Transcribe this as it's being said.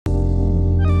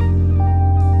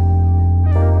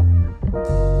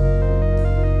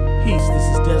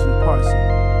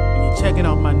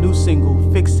new single,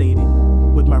 Fixated,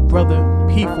 with my brother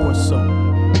P4 Soul.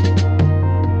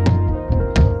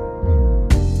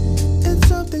 It's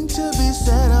something to be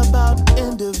said about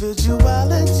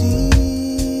individuality,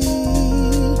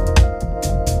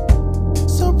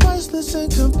 so priceless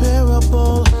and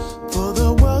comparable for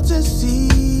the world to see.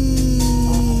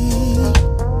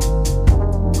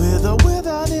 With or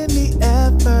without any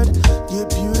effort, you're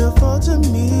beautiful to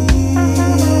me.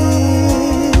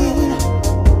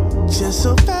 Just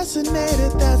so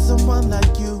fascinated that someone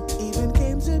like you even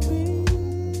came to be.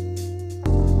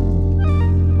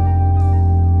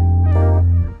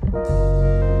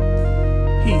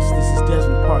 Peace, this is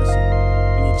Desmond Parson,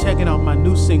 and you're checking out my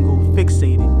new single,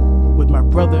 Fixated, with my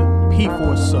brother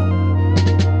P4 Soul.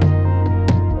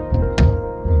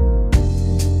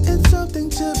 It's something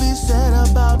to be said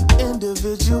about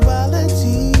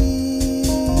individuality,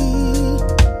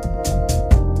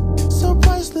 so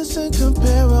priceless and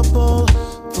comparable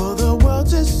for the world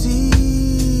to see.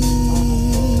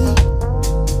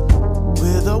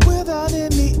 With or without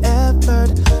any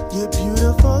effort, you're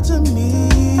beautiful to me.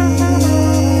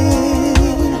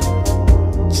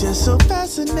 Just so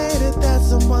fascinated that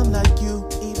someone like